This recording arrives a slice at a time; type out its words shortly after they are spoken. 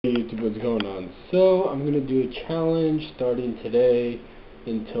Hey YouTube, what's going on? So I'm going to do a challenge starting today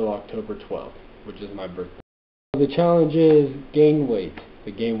until October 12th, which is my birthday. The challenge is gain weight,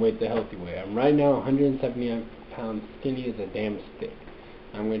 the healthy way. I'm right now 179 pounds, skinny as a damn stick.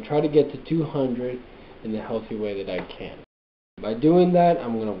 I'm going to try to get to 200 in the healthy way that I can. By doing that,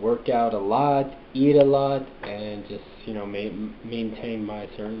 I'm going to work out a lot, eat a lot, and just, maintain my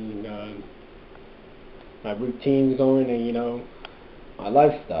certain, my routines going and, my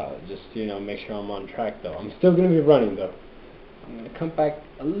lifestyle. Just, make sure I'm on track though. I'm still going to be running though. I'm going to come back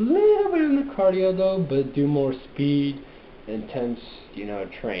a little bit in the cardio though, but do more speed, intense,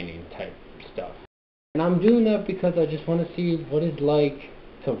 training type stuff. And I'm doing that because I just want to see what it's like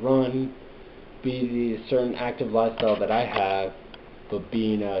to run, be the certain active lifestyle that I have, but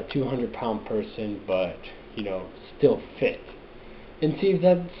being a 200-pound person, but, still fit. And see if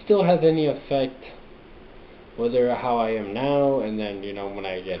that still has any effect whether how I am now, and then, when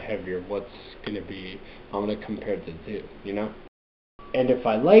I get heavier, what's going to be, I'm going to compare the two, And if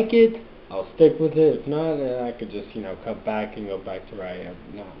I like it, I'll stick with it. If not, then I could just, cut back and go back to where I am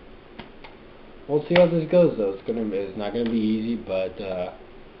now. We'll see how this goes, though. It's not going to be easy, but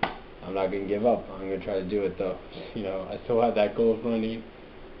I'm not going to give up. I'm going to try to do it, though. I still have that goal of running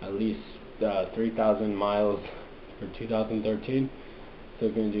at least 3,000 miles for 2013.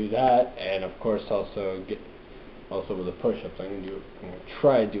 Still going to do that, and of course also with the push-ups, I'm going to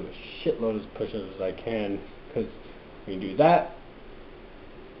try to do a shitload of push-ups as I can, because when you do that,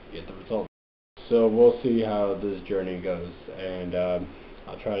 you get the result. So we'll see how this journey goes, and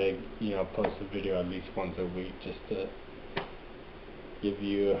I'll try to, post a video at least once a week, just to give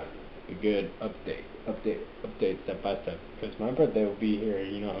you a good update step by step, because my birthday will be here,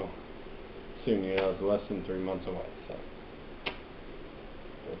 soon, it's less than 3 months away, so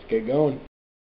let's get going.